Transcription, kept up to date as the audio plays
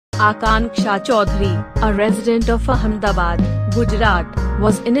Akanksha Choudhary, a resident of Ahmedabad, Gujarat,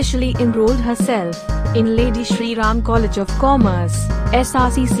 was initially enrolled herself in Lady Shri College of Commerce,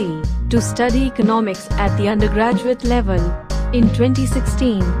 SRCC, to study economics at the undergraduate level. In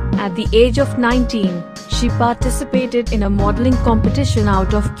 2016, at the age of 19, she participated in a modeling competition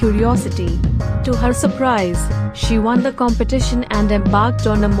out of curiosity. To her surprise, she won the competition and embarked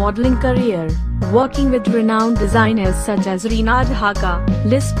on a modeling career, working with renowned designers such as Rina Dhaka,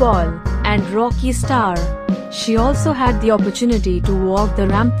 Liz Paul, and Rocky Star. She also had the opportunity to walk the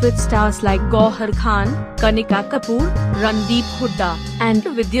ramp with stars like Gauhar Khan, Kanika Kapoor, Randeep Hooda, and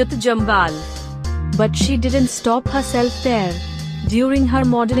Vidhyut Jamwal. But she didn't stop herself there. During her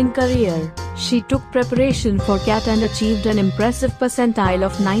modeling career, she took preparation for CAT and achieved an impressive percentile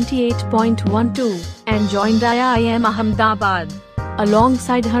of 98.12 and joined IIMA Ahmedabad.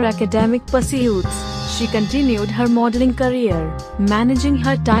 Alongside her academic pursuits, she continued her modeling career, managing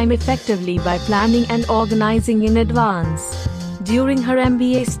her time effectively by planning and organizing in advance. During her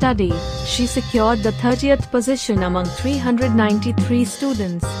MBA study, she secured the 30th position among 393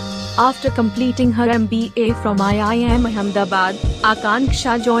 students. After completing her MBA from IIM Ahmedabad,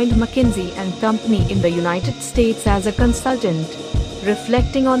 Akanksha joined McKinsey and Company in the United States as a consultant.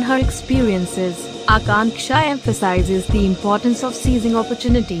 Reflecting on her experiences, Akanksha emphasizes the importance of seizing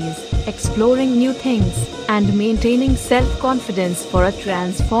opportunities, exploring new things, and maintaining self-confidence for a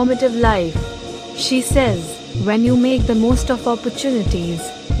transformative life. She says, "When you make the most of opportunities,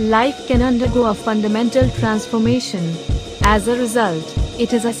 life can undergo a fundamental transformation. As a result,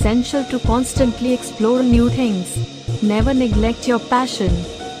 it is essential to constantly explore new things. Never neglect your passion.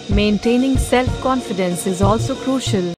 Maintaining self-confidence is also crucial."